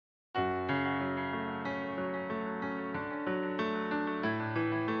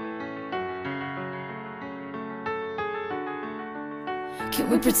Can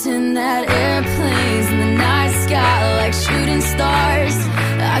we pretend that airplanes in the night sky are like shooting stars?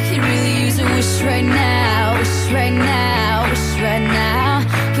 I could really use a wish right now, wish right now, wish right now.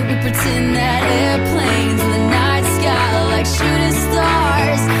 Can we pretend that airplanes in the night sky are like shooting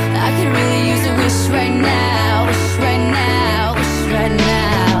stars? I could really use a wish right now, wish right now, wish right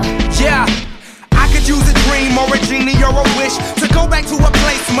now. Yeah, I could use a dream or a genie or a wish to go back to a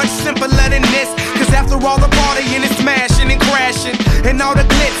place much simpler than this. Cause after all the partying and smashing and crashing, and all the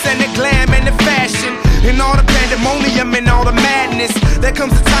glitz and the glam and the fashion, and all the pandemonium and all the madness, there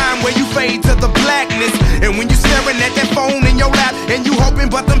comes a time where you fade to the blackness. And when you staring at that phone in your lap, and you hoping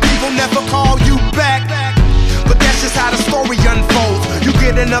but them people never call you back. But that's just how the story unfolds. You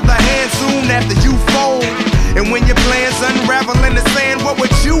get another hand soon after you fold. And when your plans unravel in the sand, what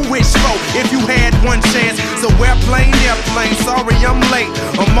would you wish for if you had one chance? So airplane, sorry I'm late.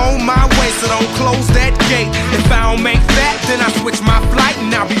 I'm on my way, so don't close that gate. If I don't make that, then I switch my flight,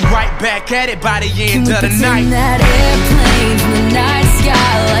 and I'll be right back at it by the end of the night. Can we pretend that airplanes in the night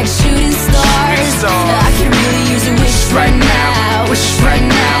sky like shooting stars? I could really use a wish right now, wish right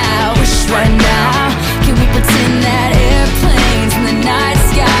now, wish right now. Can we pretend that airplanes in the night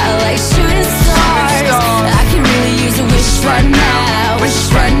sky like shooting stars? I could really use a wish right now,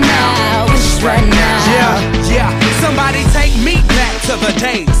 wish right now, wish right now. Yeah, somebody take me back to the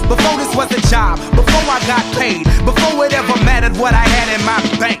days before this was a job, before I got paid, before it ever mattered what I had in my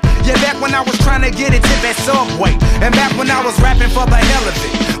bank. Yeah, back when I was trying to get a tip at Subway, and back when I was rapping for the hell of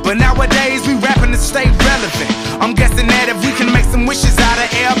it. But nowadays we rapping to stay relevant. I'm guessing that if we can make some wishes out of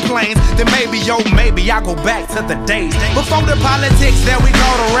airplanes, then maybe, oh maybe I'll go back to the days before the politics that we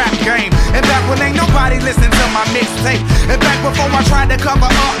call the rap game. And back when ain't nobody listened to my mixtape, and back before I tried to cover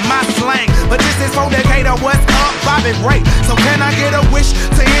up my slang. But this is for Decatur, what's up, Bobby Ray? So can I get a wish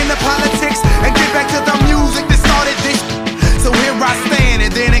to end the politics and get back to the music that started this? So here I stand,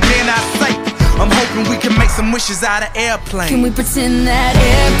 and then again I say, I'm hoping we can make some wishes out of airplanes. Can we pretend that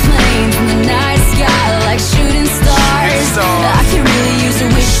airplanes in the night sky like shooting stars? I could really use a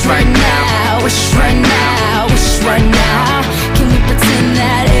wish right now, wish right now, wish right now. Can we pretend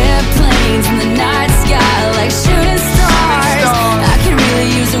that airplanes in the night sky like shooting stars? I could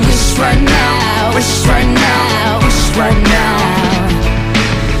really use a wish right now, wish right